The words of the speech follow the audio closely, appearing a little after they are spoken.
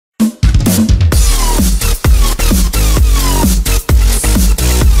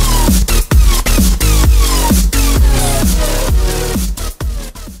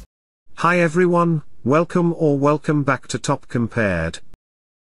Hi everyone, welcome back to Top Compared.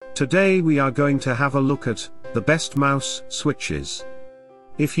 Today we are going to have a look at the best mouse switches.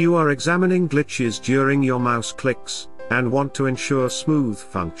 If you are examining glitches during your mouse clicks, and want to ensure smooth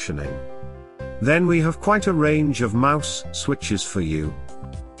functioning, then we have quite a range of mouse switches for you.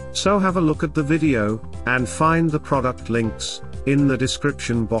 So have a look at the video, and find the product links in the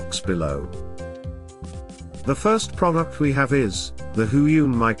description box below. The first product we have is the Huyun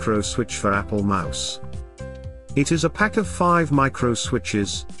micro switch for Apple mouse. It is a pack of 5 micro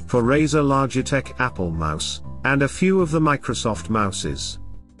switches for Razer Logitech Apple mouse, and a few of the Microsoft mouses.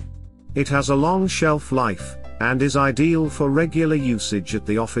 It has a long shelf life, and is ideal for regular usage at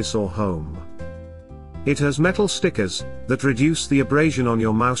the office or home. It has metal stickers that reduce the abrasion on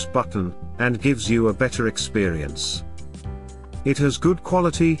your mouse button, and gives you a better experience. It has good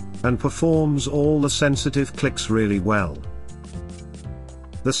quality, and performs all the sensitive clicks really well.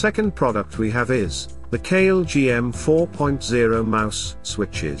 The second product we have is the Kailh GM 4.0 mouse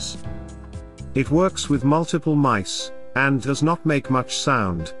switches. It works with multiple mice, and does not make much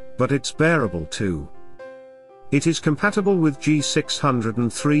sound, but it's bearable too. It is compatible with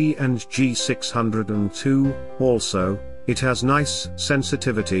G603 and G602, also, it has nice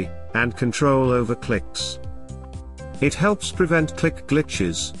sensitivity, and control over clicks. It helps prevent click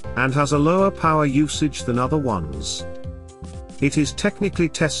glitches, and has a lower power usage than other ones. It is technically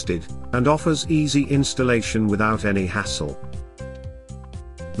tested, and offers easy installation without any hassle.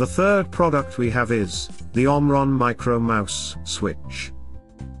 The third product we have is the Omron Micro Mouse Switch.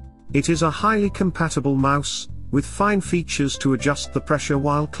 It is a highly compatible mouse, with fine features to adjust the pressure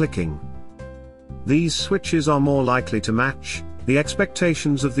while clicking. These switches are more likely to match the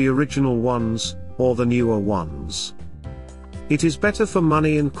expectations of the original ones, or the newer ones. It is better for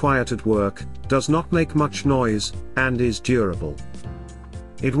money and quiet at work, does not make much noise, and is durable.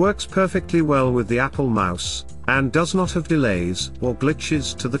 It works perfectly well with the Apple mouse, and does not have delays or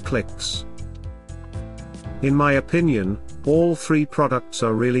glitches to the clicks. In my opinion, all 3 products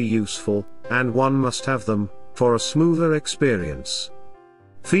are really useful, and one must have them for a smoother experience.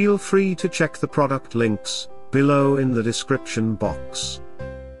 Feel free to check the product links below in the description box.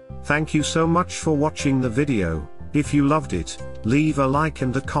 Thank you so much for watching the video. If you loved it, leave a like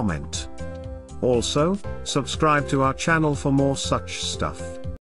and a comment. Also, subscribe to our channel for more such stuff.